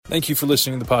Thank you for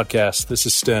listening to the podcast. This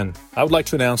is Sten. I would like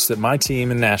to announce that my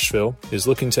team in Nashville is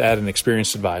looking to add an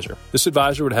experienced advisor. This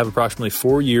advisor would have approximately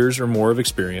 4 years or more of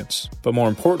experience. But more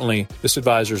importantly, this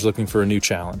advisor is looking for a new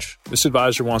challenge. This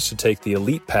advisor wants to take the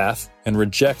elite path and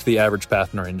reject the average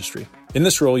path in our industry. In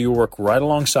this role, you will work right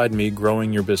alongside me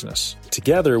growing your business.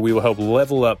 Together, we will help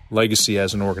level up Legacy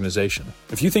as an organization.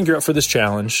 If you think you're up for this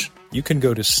challenge, you can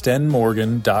go to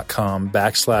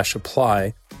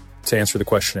stenmorgan.com/apply to answer the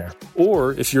questionnaire.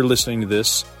 Or if you're listening to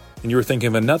this and you were thinking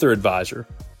of another advisor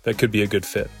that could be a good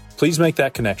fit, please make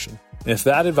that connection. And if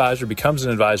that advisor becomes an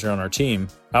advisor on our team,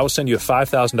 I will send you a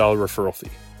 $5,000 referral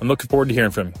fee. I'm looking forward to hearing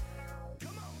from you.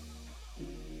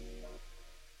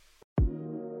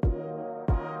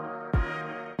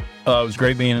 It was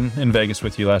great being in Vegas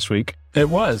with you last week. It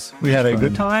was. We had a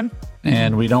good time,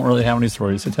 and we don't really have any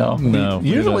stories to tell. No.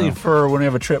 Usually for when we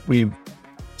have a trip,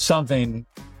 something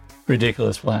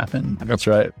ridiculous will happen. That's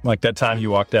right. Like that time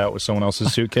you walked out with someone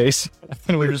else's suitcase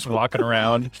and we were just walking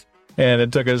around and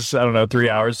it took us, 3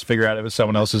 hours to figure out it was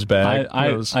someone else's bag.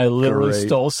 I literally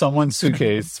stole someone's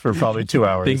suitcase for probably 2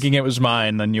 hours. Thinking it was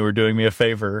mine, then you were doing me a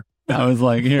favor. I was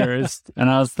like, and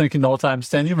I was thinking the whole time,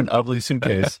 Stan, you have an ugly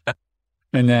suitcase.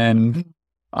 And then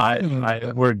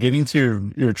we're getting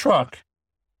to your truck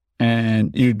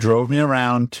and you drove me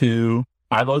around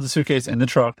I load the suitcase in the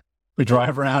truck. We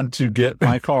drive around to get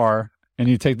my car, and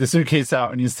you take the suitcase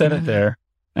out, and you set it there.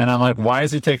 And I'm like, why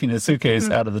is he taking his suitcase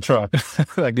out of the truck?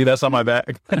 Like, dude, that's not my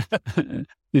bag.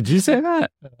 Did you say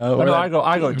that? I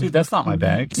go, dude, that's not my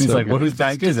bag. And he's like, well, whose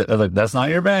bag is it? I was like, that's not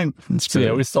your bag. So,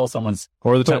 yeah, we stole someone's.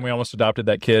 Or the time we almost adopted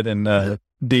that kid in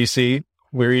D.C.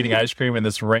 We were eating ice cream, and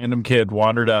this random kid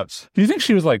wandered up. Do you think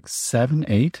she was like 7,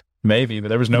 8? Maybe, but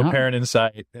there was no parent in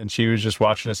sight, and she was just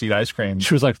watching us eat ice cream.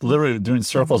 She was like literally doing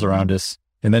circles around us.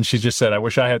 And then she just said, I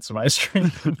wish I had some ice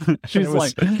cream. She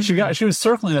was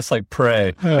circling us like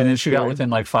prey. And then she got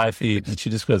within like 5 feet and she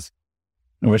just goes,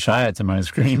 I wish I had some ice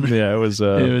cream. Yeah, it was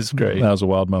great. That was a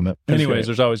wild moment. Anyways,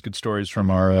 there's always good stories from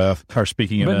our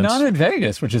speaking events. But not in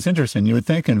Vegas, which is interesting. You would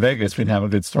think in Vegas we'd have a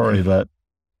good story, but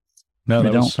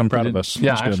no, I'm proud of us.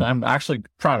 Yeah, I'm actually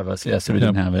proud of us. Yes, if we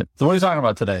didn't have it. So what are you talking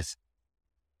about today?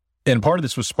 And part of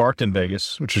this was sparked in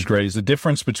Vegas, which is great, is the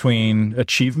difference between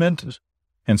achievement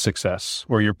and success,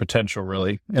 or your potential,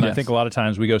 really. And I think a lot of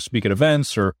times we go speak at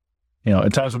events, or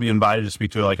at times we'll be invited to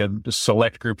speak to like a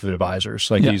select group of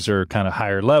advisors. Like these are kind of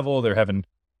higher level. They're having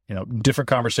different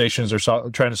conversations. They're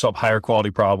trying to solve higher quality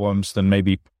problems than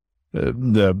maybe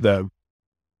the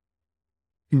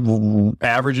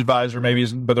average advisor maybe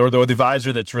isn't, but or the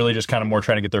advisor that's really just kind of more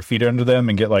trying to get their feet under them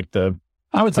and get like the.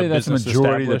 I would say that's the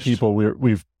majority of the people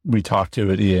we talk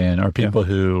to at EAN are people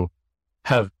who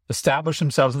have established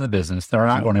themselves in the business. They're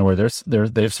not going anywhere.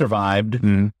 They've survived,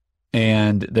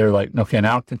 and they're like, okay,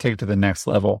 now I can take it to the next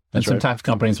level. And sometimes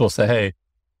companies will say, hey,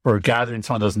 we're gathering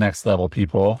some of those next level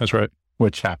people. That's right.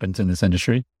 Which happens in this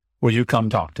industry. Will you come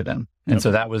talk to them? And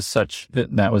so that was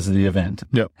the event.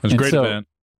 Yeah, it was a great event.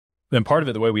 Then part of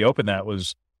it, the way we opened that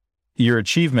was your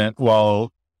achievement,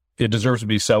 while it deserves to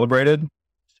be celebrated,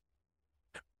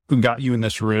 got you in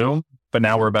this room. But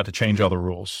now we're about to change all the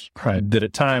rules. Right. That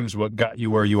at times what got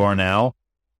you where you are now,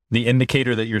 the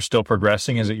indicator that you're still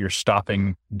progressing is that you're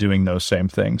stopping doing those same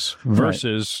things.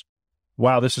 Versus,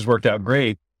 wow, this has worked out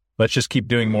great. Let's just keep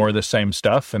doing more of the same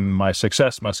stuff and my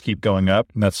success must keep going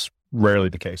up. And that's rarely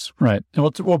the case. Right. And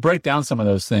we'll break down some of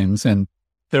those things. And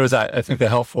there was, I think, a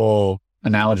helpful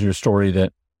analogy or story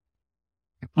that,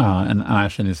 and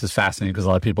actually this is fascinating because a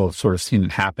lot of people have sort of seen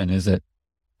it happen, is that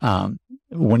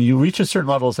when you reach a certain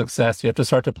level of success, you have to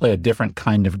start to play a different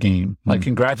kind of game. Like,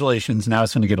 congratulations, now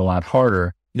it's going to get a lot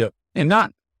harder. Yep. And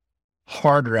not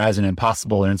harder as in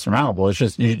impossible or insurmountable. It's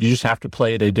just, you just have to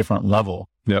play at a different level.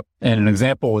 Yep. And an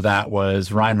example of that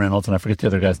was Ryan Reynolds, and I forget the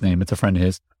other guy's name. It's a friend of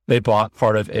his. They bought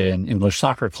part of an English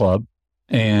soccer club.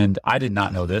 And I did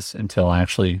not know this until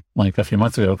actually like a few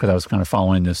months ago, because I was kind of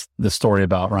following this story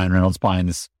about Ryan Reynolds buying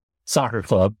this soccer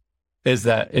club, is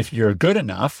that if you're good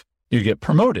enough, you get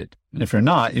promoted. And if you're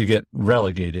not, you get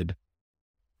relegated,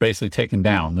 basically taken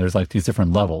down. There's like these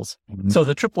different levels. So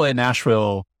the AAA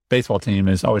Nashville baseball team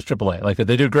is always AAA. Like, if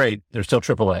they do great, they're still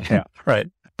AAA. Yeah. Right.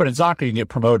 But in soccer, you can get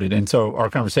promoted. And so our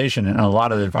conversation, and a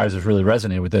lot of the advisors really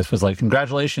resonated with this, was like,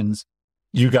 congratulations,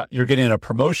 you're getting a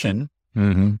promotion,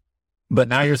 but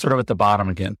now you're sort of at the bottom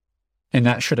again. And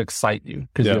that should excite you,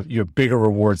 because you have bigger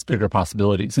rewards, bigger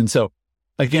possibilities. And so,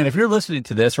 again, if you're listening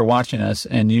to this or watching us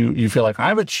and you feel like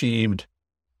I've achieved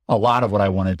a lot of what I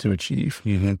wanted to achieve,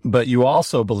 but you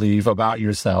also believe about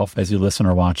yourself as you listen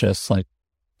or watch us, like,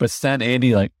 but Sten,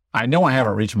 Andy, like, I know I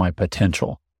haven't reached my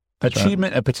potential.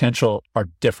 Achievement and potential are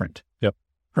different. Yep.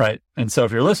 right? And so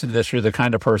if you're listening to this, you're the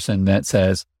kind of person that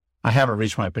says, I haven't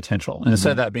reached my potential. And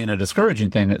instead of that being a discouraging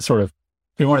thing, it's sort of,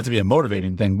 we want it to be a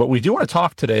motivating thing. But we do want to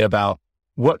talk today about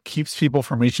what keeps people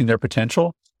from reaching their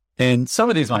potential. And some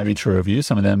of these might be true of you.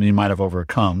 Some of them you might have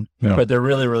overcome, but they're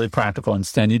really, really practical. And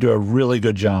Sten, you do a really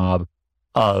good job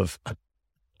of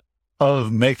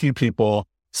making people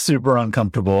super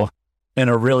uncomfortable in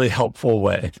a really helpful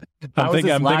way. I'm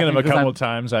thinking of a couple of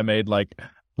times I made like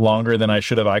longer than I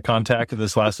should have eye contact at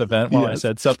this last event while I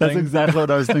said something. That's exactly what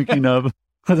I was thinking of.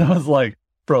 Because I was like,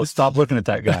 bro, stop looking at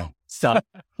that guy. Stop.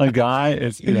 A guy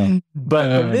is, but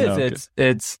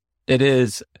it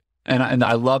is. And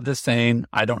I love this saying.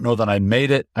 I don't know that I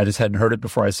made it. I just hadn't heard it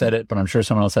before I said it, but I'm sure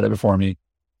someone else said it before me.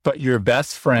 But your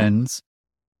best friends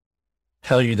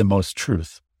tell you the most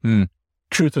truth.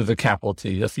 Truth with a capital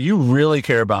T. If you really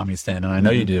care about me, Stan, and I know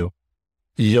you do,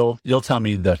 you'll tell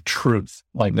me the truth.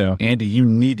 Like, Andy, you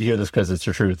need to hear this because it's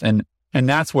the truth. And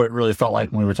that's what it really felt like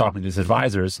when we were talking to these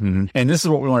advisors. And this is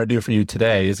what we want to do for you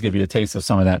today, is give you a taste of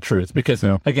some of that truth. Because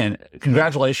again,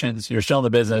 congratulations, you're still in the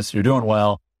business, you're doing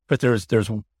well, but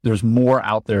there's more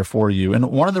out there for you. And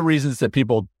one of the reasons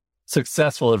that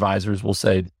successful advisors will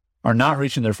say are not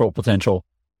reaching their full potential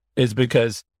is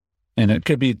because, and it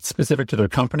could be specific to their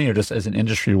company or just as an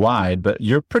industry wide, but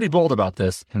you're pretty bold about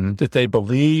this, that they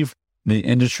believe the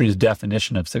industry's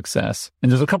definition of success.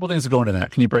 And there's a couple things that go into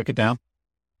that. Can you break it down?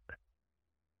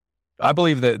 I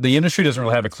believe that the industry doesn't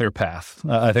really have a clear path.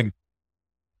 I think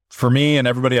for me and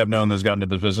everybody I've known that's gotten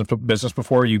into the business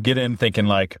before, you get in thinking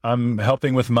like, I'm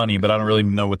helping with money, but I don't really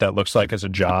know what that looks like as a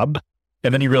job.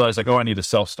 And then you realize like, oh, I need to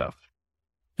sell stuff.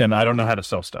 And I don't know how to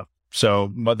sell stuff.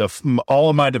 So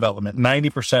all of my development,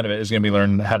 90% of it is going to be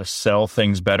learning how to sell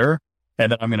things better.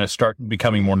 And then I'm going to start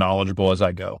becoming more knowledgeable as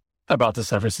I go. About the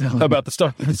stuff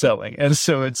I'm selling. And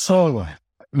so it's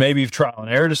maybe trial and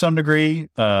error to some degree.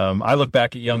 I look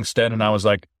back at young Sten and I was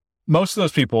like, most of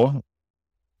those people,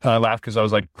 I laughed because I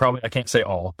was like, probably, I can't say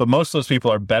all, but most of those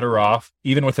people are better off,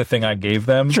 even with the thing I gave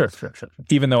them. Sure.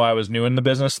 Even though I was new in the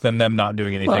business, than them not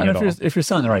doing anything at all. If you're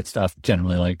selling the right stuff,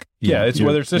 generally, like, it's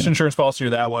whether it's this insurance policy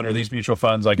or that one or these mutual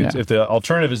funds, like if the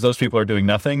alternative is those people are doing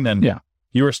nothing, then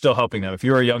you are still helping them. If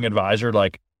you're a young advisor,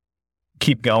 like,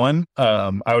 keep going.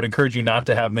 I would encourage you not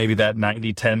to have maybe that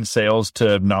 90-10 sales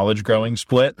to knowledge growing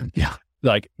split.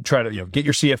 Like try to, get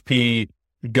your CFP,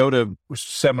 go to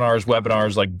seminars,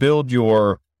 webinars, like build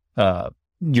your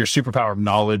superpower of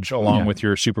knowledge along with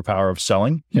your superpower of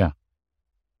selling.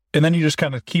 And then you just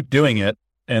kind of keep doing it.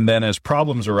 And then as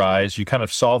problems arise, you kind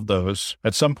of solve those.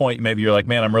 At some point, maybe you're like,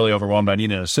 man, I'm really overwhelmed. I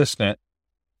need an assistant.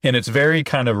 And it's very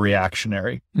kind of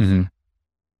reactionary.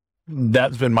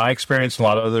 That's been my experience and a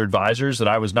lot of other advisors, that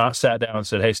I was not sat down and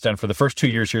said, hey, Sten, for the first 2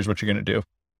 years, here's what you're going to do.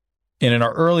 And in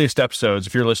our earliest episodes,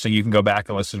 if you're listening, you can go back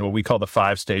and listen to what we call the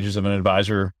 5 stages of an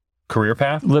advisor career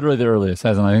path. Literally the earliest,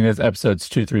 as in, I think it's episodes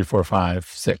 2, 3, 4, 5,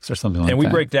 6 or something like that. And we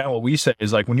break down what we say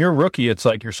is like, when you're a rookie, it's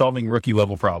like you're solving rookie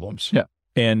level problems.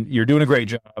 And you're doing a great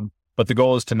job, but the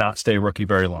goal is to not stay rookie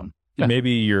very long,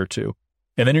 maybe a year or two.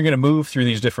 And then you're going to move through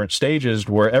these different stages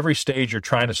where every stage you're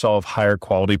trying to solve higher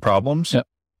quality problems.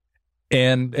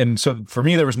 And so for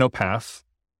me, there was no path.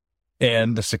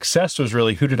 And the success was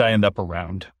really, who did I end up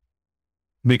around?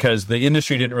 Because the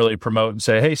industry didn't really promote and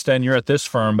say, hey, Sten, you're at this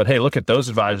firm, but hey, look at those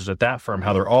advisors at that firm,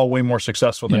 how they're all way more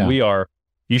successful than we are.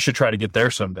 You should try to get there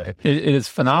someday. It is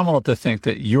phenomenal to think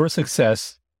that your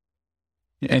success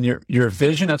and your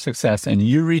vision of success and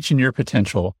you reaching your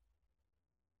potential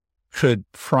could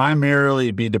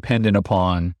primarily be dependent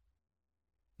upon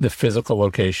the physical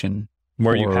location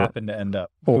where you happen to end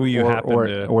up,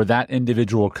 or that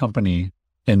individual company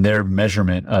in their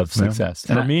measurement of success.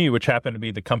 For me, which happened to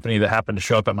be the company that happened to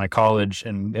show up at my college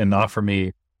and offer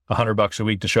me $100 a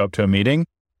week to show up to a meeting.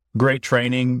 Great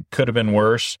training, could have been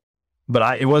worse,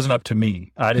 but it wasn't up to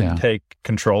me. I didn't take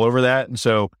control over that.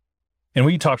 And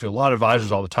we talk to a lot of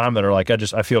advisors all the time that are like,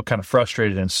 I feel kind of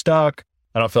frustrated and stuck.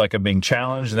 I don't feel like I'm being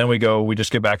challenged. And then we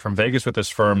just get back from Vegas with this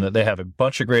firm that they have a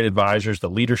bunch of great advisors. The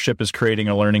leadership is creating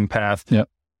a learning path.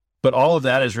 But all of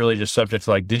that is really just subject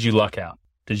to like, did you luck out?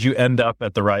 Did you end up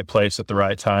at the right place at the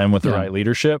right time with the right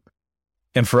leadership?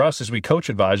 And for us, as we coach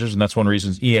advisors, and that's one of the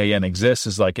reasons EAN exists,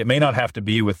 is like, it may not have to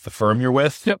be with the firm you're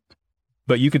with,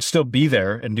 but you could still be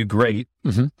there and do great.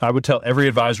 I would tell every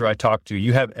advisor I talk to,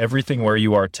 you have everything where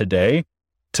you are today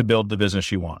to build the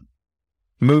business you want.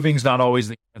 Moving's not always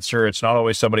the answer. It's not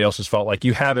always somebody else's fault. Like,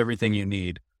 you have everything you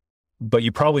need, but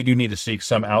you probably do need to seek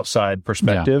some outside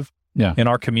perspective. In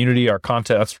our community, our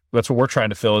content, that's what we're trying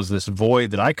to fill, is this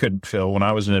void that I couldn't fill when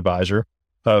I was an advisor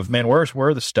of, man, where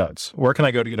are the studs? Where can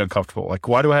I go to get uncomfortable? Like,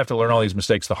 why do I have to learn all these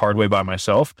mistakes the hard way by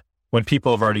myself? when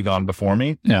people have already gone before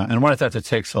me. Yeah. And why does that have to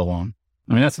take so long?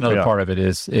 I mean, that's another part of it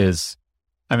is,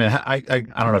 I mean, I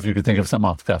don't know if you could think of something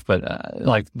off the cuff, but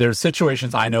like there's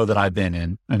situations I know that I've been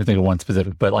in. I can think of one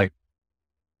specific, but like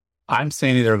I'm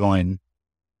standing there going,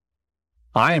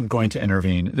 I am going to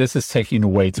intervene. This is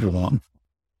taking way too long.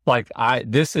 Like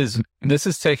this is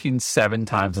taking 7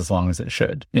 times as long as it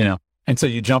should, you know? And so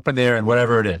you jump in there and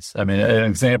whatever it is. I mean, an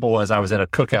example was I was at a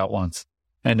cookout once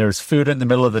and there's food in the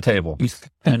middle of the table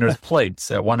and there's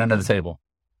plates at one end of the table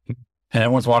and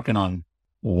everyone's walking on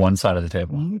one side of the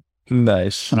table.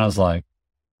 Nice. And I was like,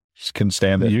 just couldn't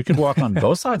stand it. You could walk on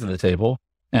both sides of the table.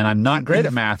 And I'm not great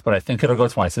at math, but I think it'll go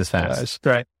twice as fast. Nice.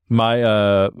 Right.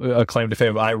 My claim to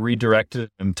fame, I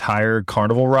redirected an entire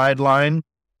carnival ride line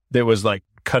that was like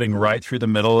cutting right through the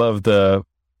middle of the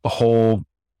whole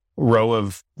row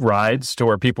of rides to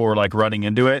where people were like running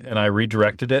into it. And I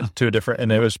redirected it to a different,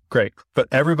 and it was great. But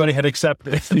everybody had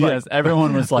accepted it. Yes,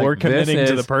 everyone was like, we're committing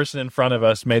to the person in front of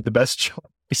us made the best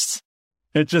choice.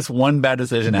 It's just one bad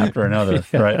decision after another,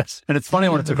 right? And it's funny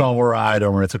when it's a carnival ride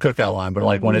or when it's a cookout line, but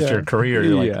like when it's your career,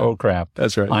 you're like, oh crap,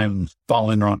 that's right, I'm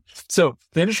following wrong. So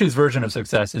the industry's version of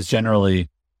success is generally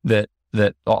and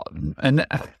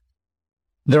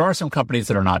there are some companies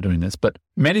that are not doing this, but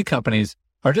many companies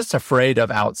are just afraid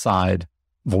of outside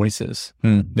voices.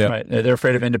 Right? They're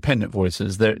afraid of independent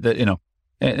voices. They're you know,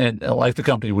 and like the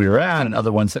company we were at, and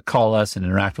other ones that call us and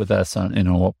interact with us on, you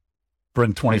know,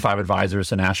 bring 25 advisors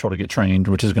to Nashville to get trained,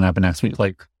 which is going to happen next week.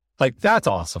 Like that's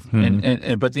awesome.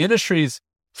 And but the industry's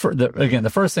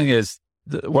the first thing is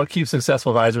what keeps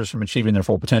successful advisors from achieving their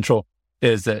full potential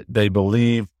is that they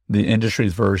believe the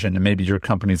industry's version and maybe your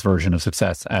company's version of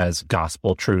success as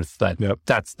gospel truth.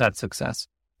 That's success.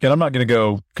 And I'm not going to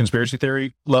go conspiracy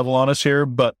theory level on us here,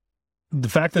 but the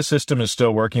fact the system is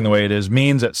still working the way it is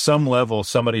means at some level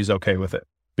somebody's okay with it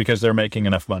because they're making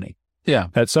enough money. Yeah.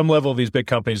 At some level, these big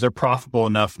companies, they're profitable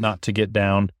enough not to get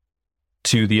down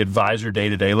to the advisor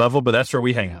day-to-day level, but that's where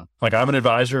we hang out. Like I'm an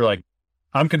advisor, like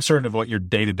I'm concerned of what your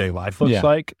day-to-day life looks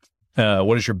like.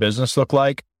 What does your business look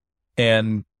like?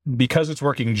 And because it's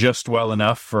working just well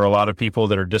enough for a lot of people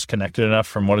that are disconnected enough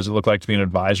from what does it look like to be an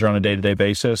advisor on a day-to-day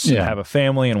basis, and have a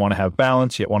family and want to have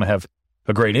balance, yet want to have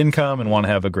a great income and want to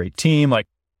have a great team. Like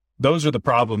those are the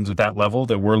problems at that level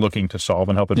that we're looking to solve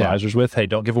and help advisors with. Hey,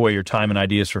 don't give away your time and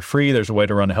ideas for free. There's a way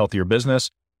to run a healthier business.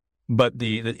 But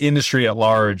the industry at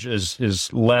large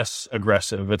is less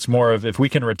aggressive. It's more of if we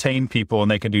can retain people and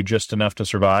they can do just enough to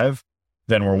survive,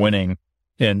 then we're winning.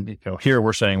 And you know, here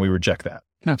we're saying we reject that.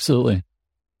 Absolutely.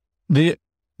 The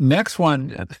next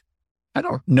one, I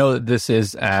don't know that this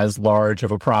is as large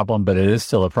of a problem, but it is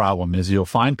still a problem, is you'll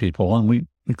find people, and we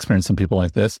experience some people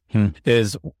like this,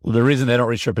 is the reason they don't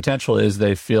reach their potential is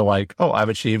they feel like, oh, I've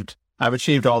achieved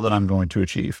all that I'm going to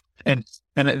achieve. And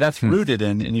that's rooted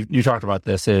in, and you talked about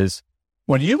this, is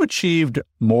when you've achieved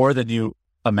more than you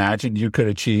imagined you could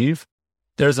achieve,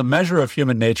 there's a measure of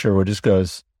human nature where it just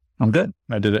goes, I'm good.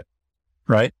 I did it.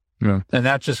 Right? Yeah. And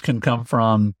that just can come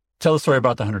from, tell the story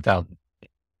about the 100,000.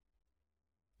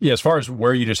 Yeah, as far as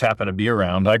where you just happen to be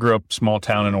around, I grew up small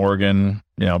town in Oregon.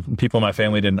 You know, people in my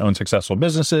family didn't own successful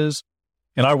businesses.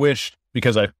 And I wish,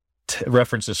 because I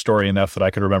referenced this story enough that I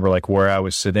could remember like where I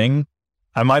was sitting,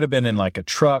 I might have been in like a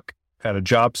truck at a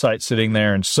job site sitting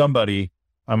there, and somebody,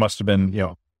 I must have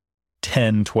been,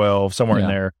 10, 12, somewhere in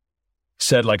there,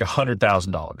 said like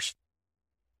 $100,000.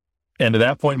 And at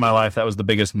that point in my life, that was the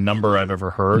biggest number I've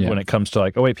ever heard when it comes to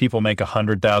like, oh wait, people make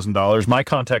 $100,000. My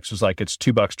context was like, it's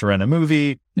 $2 to rent a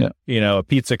movie. Yeah. A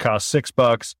pizza costs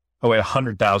 $6. Oh wait,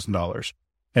 $100,000.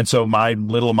 And so my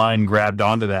little mind grabbed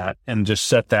onto that and just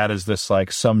set that as this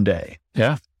like, someday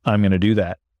I'm going to do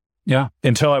that. Yeah.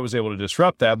 Until I was able to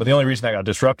disrupt that. But the only reason I got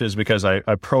disrupted is because I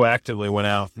proactively went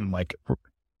out and like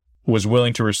was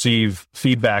willing to receive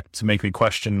feedback to make me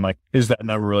question, like, is that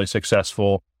number really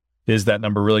successful? Is that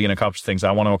number really going to accomplish things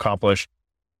I want to accomplish?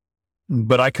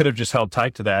 But I could have just held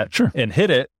tight to that and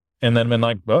hit it and then been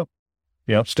like, well,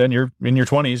 Sten, you're in your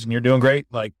 20s and you're doing great.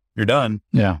 Like, you're done.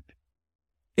 Yeah.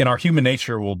 And our human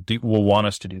nature will want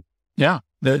us to do. Yeah.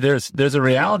 There's a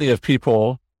reality of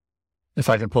people, if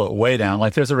I can pull it way down,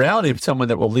 like there's a reality of someone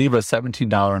that will leave a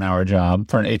 $17 an hour job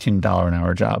for an $18 an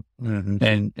hour job.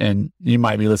 Mm-hmm. And you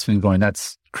might be listening going,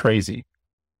 that's crazy.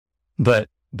 But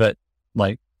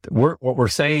like, what we're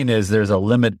saying is there's a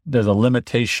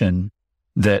limitation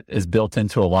that is built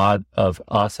into a lot of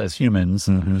us as humans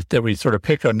that we sort of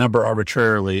pick a number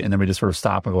arbitrarily and then we just sort of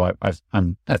stop and go,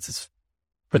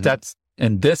 that's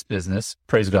in this business,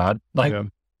 praise God, like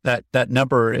that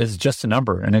number is just a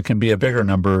number and it can be a bigger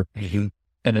number. Mm-hmm.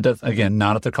 And it does, again,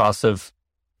 not at the cost of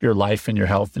your life and your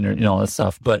health and your, all that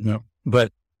stuff, but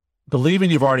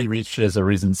believing you've already reached it is a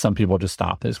reason some people just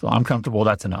stop. They just go, I'm comfortable.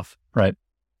 That's enough. Right.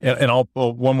 And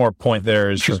one more point there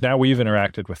is because now we've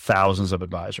interacted with thousands of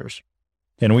advisors,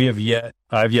 and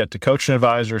I've yet to coach an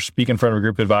advisor, speak in front of a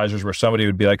group of advisors where somebody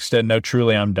would be like, Sten, no,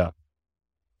 truly, I'm done.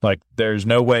 Like, there's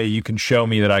no way you can show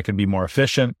me that I can be more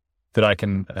efficient, that I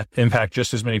can impact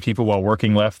just as many people while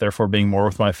working left, therefore being more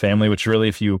with my family, which really,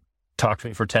 if you talk to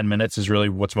me for 10 minutes, is really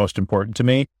what's most important to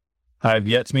me. I've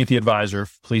yet to meet the advisor.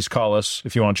 Please call us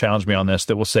if you want to challenge me on this,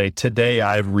 that will say, today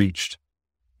I've reached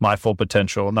my full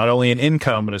potential, not only in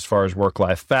income, but as far as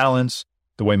work-life balance,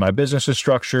 the way my business is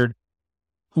structured.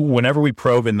 Whenever we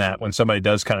probe in that, when somebody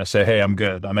does kind of say, hey, I'm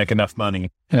good, I make enough money.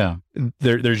 Yeah.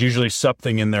 There's usually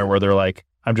something in there where they're like,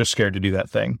 I'm just scared to do that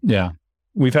thing. Yeah.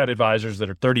 We've had advisors that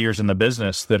are 30 years in the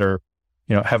business that are,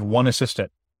 have one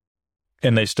assistant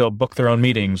and they still book their own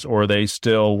meetings, or they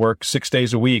still work 6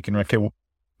 days a week. And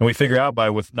we figure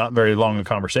out with not very long a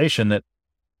conversation that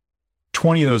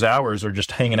 20 of those hours are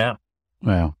just hanging out.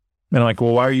 Wow. And I'm like,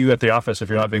 well, why are you at the office if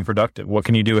you're not being productive? What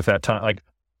can you do with that time? Like,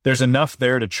 there's enough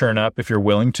there to churn up if you're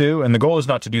willing to. And the goal is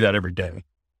not to do that every day.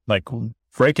 Like,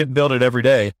 break it and build it every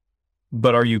day.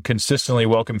 But are you consistently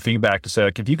welcome feedback to say,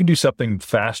 like, if you can do something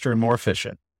faster and more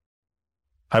efficient?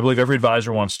 I believe every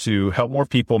advisor wants to help more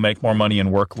people make more money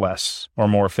and work less or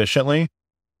more efficiently.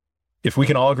 If we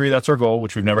can all agree that's our goal,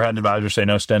 which we've never had an advisor say,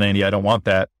 no, Sten and Andy, I don't want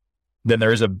that, then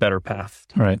there is a better path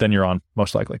than you're on,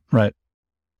 most likely. Right.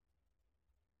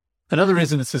 Another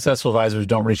reason that successful advisors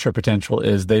don't reach their potential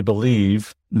is they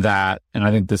believe that, and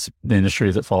I think the industry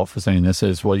is at fault for saying this,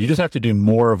 is, well, you just have to do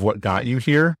more of what got you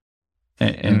here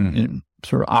and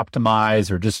sort of optimize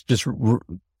or just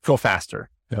go faster.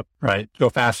 Yep. Right. Go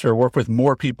faster, work with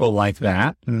more people like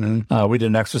that. Mm-hmm. We did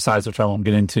an exercise, which I won't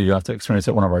get into. You have to experience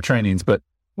it at one of our trainings, but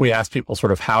we asked people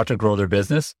sort of how to grow their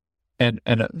business. And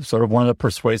sort of one of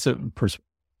the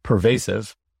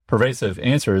pervasive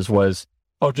answers was,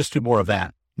 oh, just do more of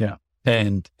that. Yeah.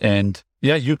 And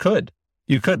yeah, you could,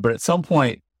 but at some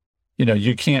point,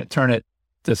 you can't turn it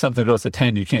to something that goes to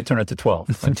 10. You can't turn it to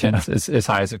 12. Like 10 is as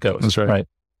high as it goes. That's right.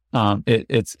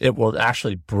 It will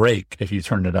actually break if you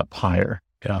turn it up higher.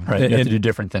 Yeah. Right. You have to do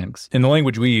different things. In the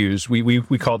language we use, we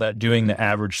call that doing the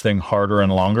average thing harder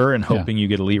and longer and hoping you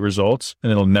get elite results,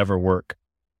 and it'll never work.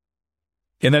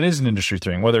 And that is an industry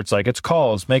thing, whether it's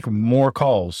calls, make more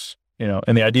calls,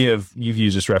 and the idea of, you've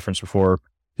used this reference before,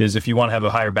 is if you want to have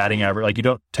a higher batting average, like, you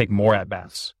don't take more at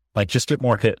bats, like, just get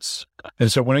more hits.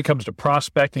 And so when it comes to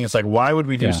prospecting, it's like, why would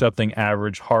we do something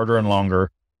average, harder and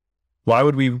longer? Why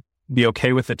would we be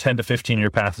okay with the 10 to 15 year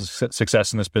path of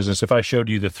success in this business if I showed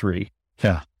you the 3?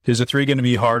 Yeah. Is the 3 going to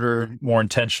be harder, more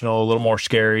intentional, a little more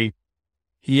scary?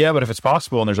 Yeah, but if it's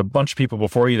possible, and there's a bunch of people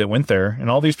before you that went there, and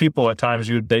all these people at times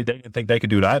they didn't think they could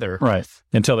do it either. Right.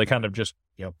 Until they kind of just,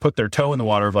 put their toe in the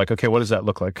water of like, okay, what does that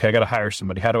look like? Okay, I got to hire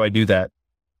somebody. How do I do that?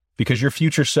 Because your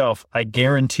future self, I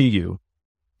guarantee you,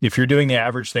 if you're doing the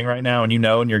average thing right now and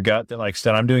in your gut that, like,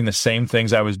 Stan, I'm doing the same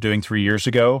things I was doing 3 years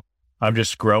ago, I'm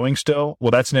just growing still.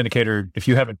 Well, that's an indicator. If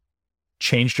you haven't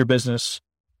changed your business,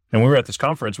 and we were at this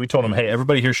conference, we told them, hey,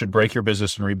 everybody here should break your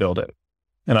business and rebuild it.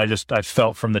 And I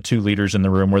felt from the 2 leaders in the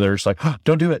room where they're just like, oh,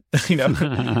 don't do it. And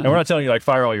we're not telling you like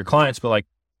fire all your clients, but like,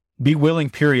 be willing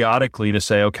periodically to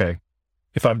say, okay,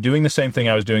 if I'm doing the same thing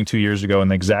I was doing 2 years ago in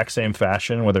the exact same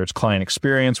fashion, whether it's client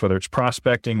experience, whether it's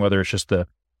prospecting, whether it's just the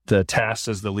tasks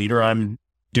as the leader I'm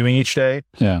doing each day,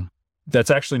 that's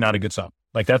actually not a good sign.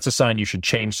 Like, that's a sign you should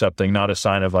change something, not a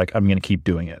sign of like, I'm going to keep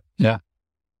doing it. Yeah.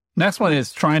 Next one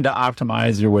is trying to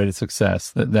optimize your way to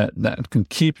success. That can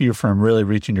keep you from really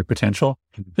reaching your potential.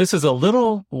 This is a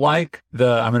little like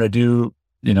I'm going to do,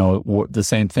 the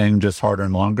same thing, just harder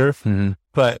and longer. Mm-hmm.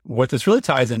 But what this really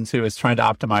ties into is trying to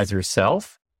optimize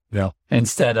yourself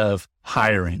instead of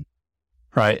hiring.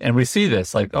 Right. And we see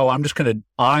this like, oh, no, the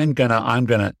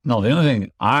only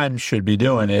thing I should be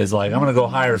doing is like, I'm going to go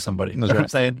hire somebody. You know what I'm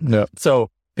saying? Yeah. So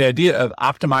the idea of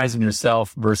optimizing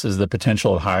yourself versus the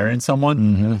potential of hiring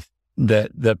someone,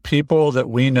 that the people that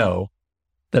we know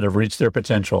that have reached their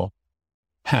potential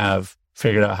have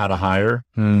figured out how to hire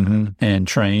and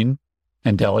train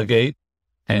and delegate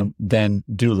and then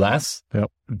do less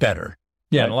better.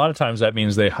 Yeah, and a lot of times that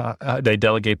means they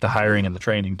delegate the hiring and the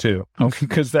training too. Okay,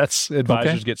 because that's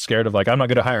advisors get scared of like, I'm not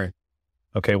good at hiring.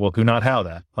 Okay, well, Who Not How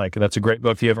that? Like, that's a great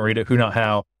book if you haven't read it. Who Not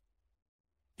How.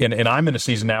 And I'm in a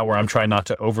season now where I'm trying not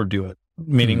to overdo it.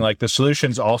 Meaning like the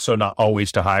solution's also not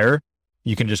always to hire.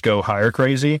 You can just go hire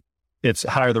crazy. It's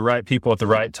hire the right people at the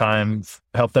right time,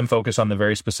 help them focus on the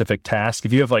very specific task.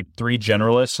 If you have like 3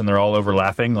 generalists and they're all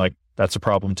overlapping, like that's a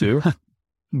problem too.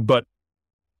 But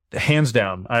hands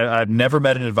down, I've never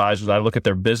met an advisor that I look at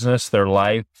their business, their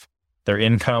life, their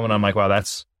income, and I'm like, wow,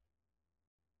 that's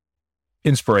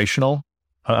inspirational.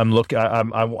 I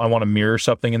want to mirror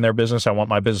something in their business. I want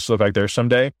my business to look like theirs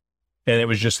someday. And it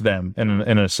was just them and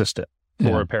an assistant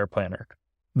or a paraplanner.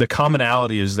 The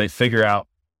commonality is they figure out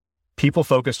people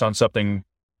focused on something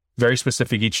very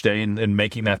specific each day and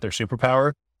making that their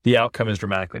superpower. The outcome is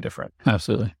dramatically different.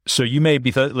 Absolutely. So you may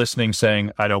be listening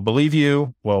saying, I don't believe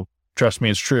you. Well, trust me,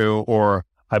 it's true. Or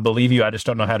I believe you, I just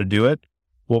don't know how to do it.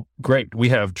 Well, great. We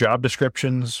have job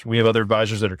descriptions. We have other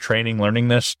advisors that are training, learning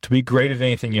this. To be great at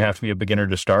anything, you have to be a beginner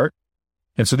to start.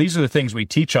 And so these are the things we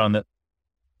teach on that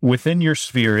within your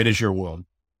sphere, it is your world.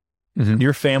 Mm-hmm.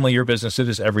 Your family, your business, it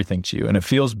is everything to you. And it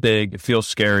feels big, it feels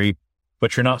scary,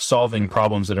 but you're not solving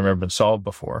problems that have never been solved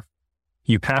before.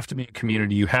 You have to be a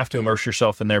community. You have to immerse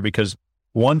yourself in there because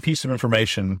one piece of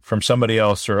information from somebody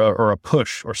else or a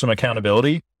push or some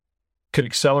accountability could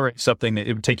accelerate something that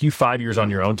it would take you 5 years on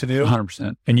your own to do.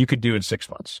 100%. And you could do in 6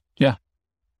 months. Yeah.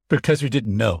 Because you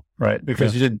didn't know, right?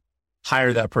 Because you didn't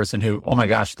hire that person who, oh my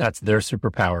gosh, that's their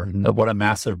superpower. Mm-hmm. What a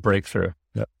massive breakthrough,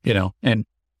 and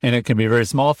it can be very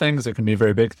small things. It can be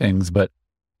very big things, but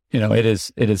it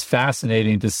is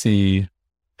fascinating to see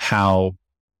how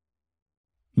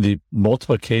the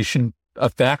multiplication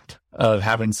effect of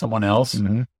having someone else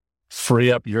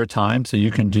free up your time so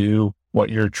you can do what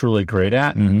you're truly great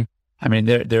at. Mm-hmm. I mean,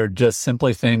 they're just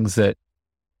simply things that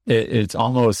it's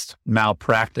almost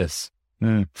malpractice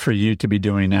for you to be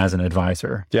doing as an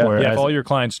advisor. Yeah. If all your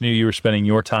clients knew you were spending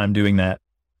your time doing that,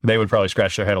 they would probably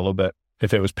scratch their head a little bit.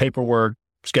 If it was paperwork,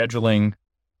 scheduling,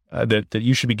 that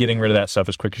you should be getting rid of that stuff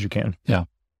as quick as you can. Yeah.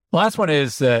 The last one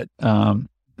is that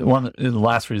one of the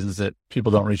last reasons that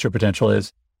people don't reach their potential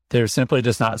is they're simply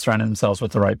just not surrounding themselves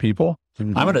with the right people.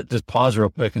 Mm-hmm. I'm going to just pause real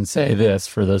quick and say this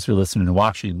for those who are listening and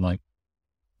watching, like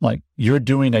you're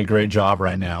doing a great job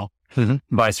right now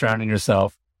by surrounding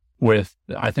yourself with,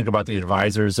 I think about the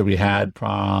advisors that we had 3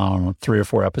 or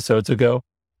 4 episodes ago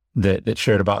that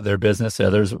shared about their business.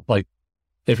 Others, like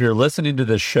if you're listening to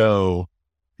this show,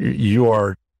 you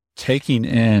are taking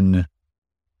in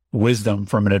wisdom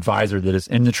from an advisor that is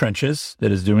in the trenches,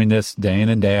 that is doing this day in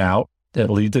and day out, that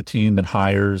leads a team, that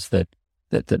hires, that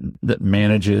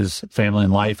manages family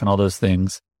and life and all those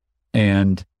things.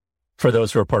 And for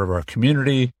those who are part of our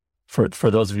community, for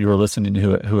those of you who are listening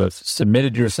who have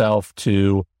submitted yourself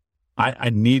to,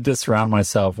 I need to surround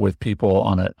myself with people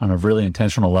on a really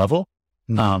intentional level.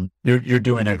 You're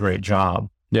doing a great job.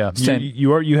 Yeah.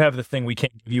 You have the thing we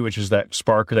can't give you, which is that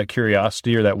spark or that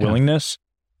curiosity or that willingness.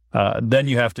 Then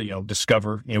you have to,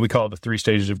 discover, we call it the 3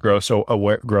 stages of growth. So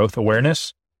growth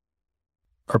awareness.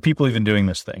 Are people even doing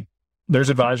this thing? There's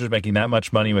advisors making that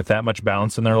much money with that much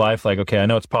balance in their life. Like, okay, I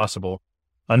know it's possible.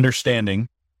 Understanding,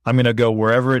 I'm going to go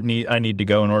wherever I need to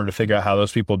go in order to figure out how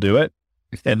those people do it.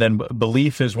 And then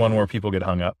belief is one where people get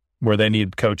hung up, where they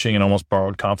need coaching and almost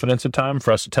borrowed confidence at time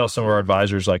for us to tell some of our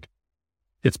advisors, like,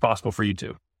 it's possible for you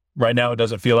to. Right now, it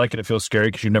doesn't feel like it. It feels scary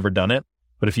because you've never done it.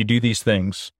 But if you do these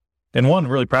things, and one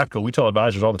really practical, we tell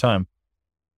advisors all the time,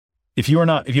 if you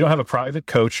don't have a private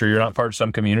coach or you're not part of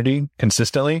some community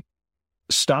consistently,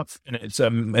 stop.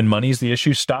 And money's the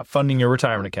issue. Stop funding your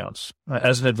retirement accounts.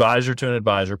 As an advisor to an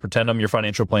advisor, pretend I'm your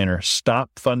financial planner.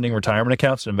 Stop funding retirement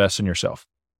accounts and invest in yourself.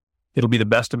 It'll be the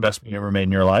best investment you ever made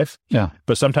in your life. Yeah.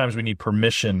 But sometimes we need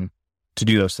permission to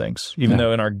do those things, even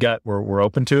though in our gut we're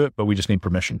open to it, but we just need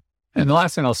permission. And the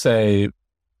last thing I'll say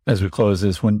as we close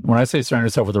is when I say surround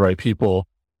yourself with the right people,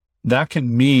 that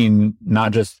can mean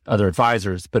not just other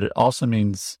advisors, but it also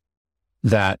means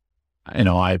that,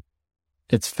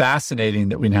 it's fascinating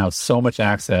that we now have so much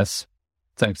access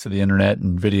thanks to the internet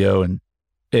and video, and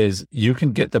is you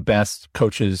can get the best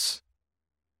coaches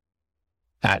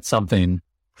at something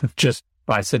just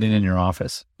by sitting in your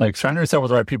office. Like surrounding yourself with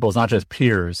the right people is not just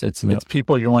peers. It's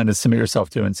people you're willing to submit yourself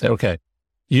to and say, okay,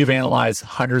 you've analyzed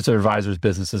hundreds of advisors'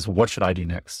 businesses. What should I do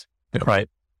next? Yep. Right.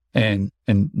 And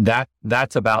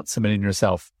that's about submitting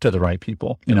yourself to the right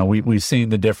people. We've seen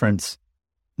the difference,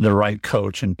 the right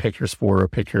coach, and pick your sport or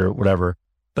pick your whatever,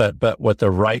 but what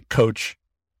the right coach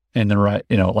and the right,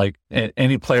 like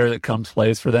any player that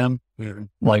plays for them,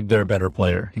 like they're a better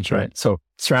player. That's right. So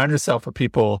surround yourself with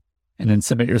people and then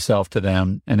submit yourself to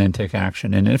them and then take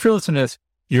action. And if you're listening to this,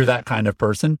 you're that kind of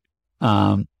person.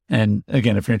 And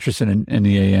again, if you're interested in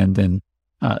the AN, then,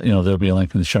 there'll be a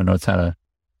link in the show notes how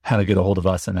to get a hold of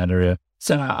us in that area.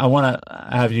 So I want to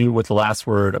have you with the last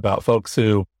word about folks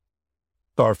who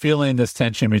are feeling this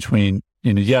tension between,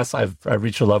 yes, I've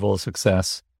reached a level of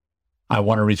success. I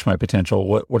want to reach my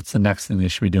potential. What's the next thing they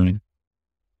should be doing?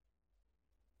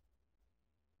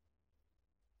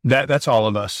 That's all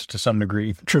of us to some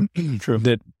degree. True.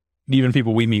 That even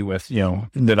people we meet with,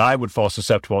 that I would fall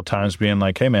susceptible at times being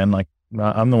like, hey man, like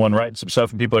I'm the one writing some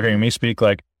stuff and people are hearing me speak.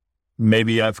 Like,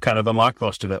 maybe I've kind of unlocked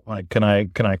most of it. Like, can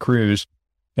I cruise?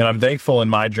 And I'm thankful in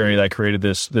my journey that I created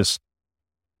this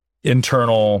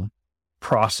internal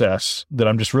process that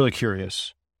I'm just really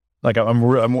curious. Like, I'm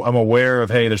aware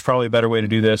of, hey, there's probably a better way to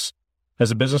do this.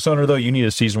 As a business owner, though, you need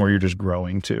a season where you're just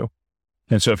growing too.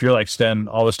 And so if you're like, Sten,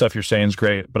 all the stuff you're saying is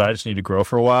great, but I just need to grow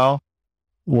for a while,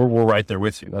 we're right there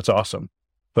with you. That's awesome.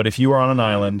 But if you are on an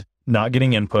island, not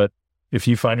getting input, if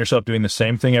you find yourself doing the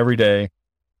same thing every day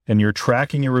and you're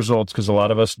tracking your results, because a lot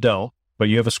of us don't, but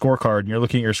you have a scorecard and you're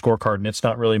looking at your scorecard and it's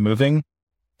not really moving,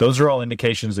 those are all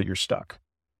indications that you're stuck.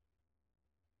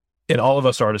 And all of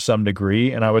us are to some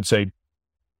degree. And I would say,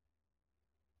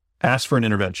 ask for an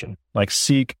intervention, like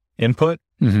seek input.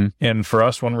 Mm-hmm. And for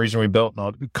us, one reason we built,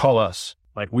 call us.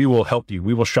 Like, we will help you.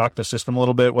 We will shock the system a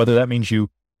little bit, whether that means you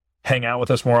hang out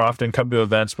with us more often, come to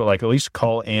events, but like at least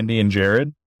call Andy and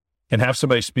Jared and have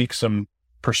somebody speak some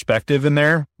perspective in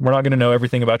there. We're not going to know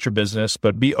everything about your business,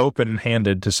 but be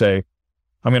open-handed to say,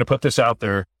 I'm going to put this out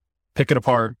there, pick it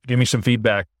apart, give me some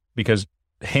feedback, because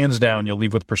hands down, you'll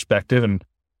leave with perspective and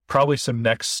probably some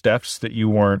next steps that you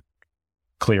weren't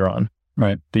clear on.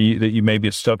 Right. That you may be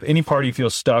stuck. Any part you feel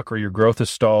stuck or your growth is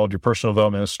stalled, your personal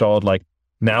development is stalled, like,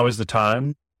 now is the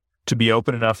time to be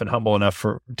open enough and humble enough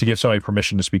to give somebody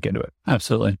permission to speak into it.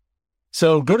 Absolutely.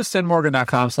 So go to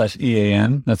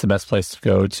stenmorgan.com/EAN. That's the best place to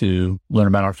go to learn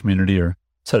about our community or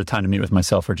set a time to meet with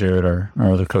myself or Jared or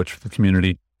our other coach for the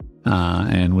community.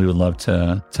 And we would love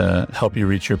to help you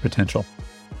reach your potential.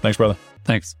 Thanks, brother.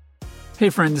 Thanks.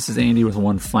 Hey, friend, this is Andy with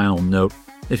one final note.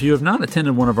 If you have not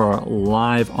attended one of our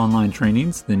live online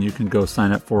trainings, then you can go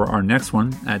sign up for our next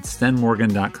one at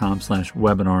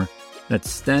stenmorgan.com/webinar.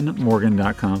 That's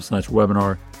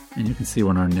stenmorgan.com/webinar. And you can see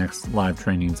when our next live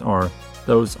trainings are.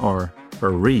 Those are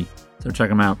free. So check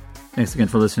them out. Thanks again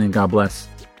for listening. God bless.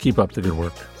 Keep up the good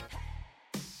work.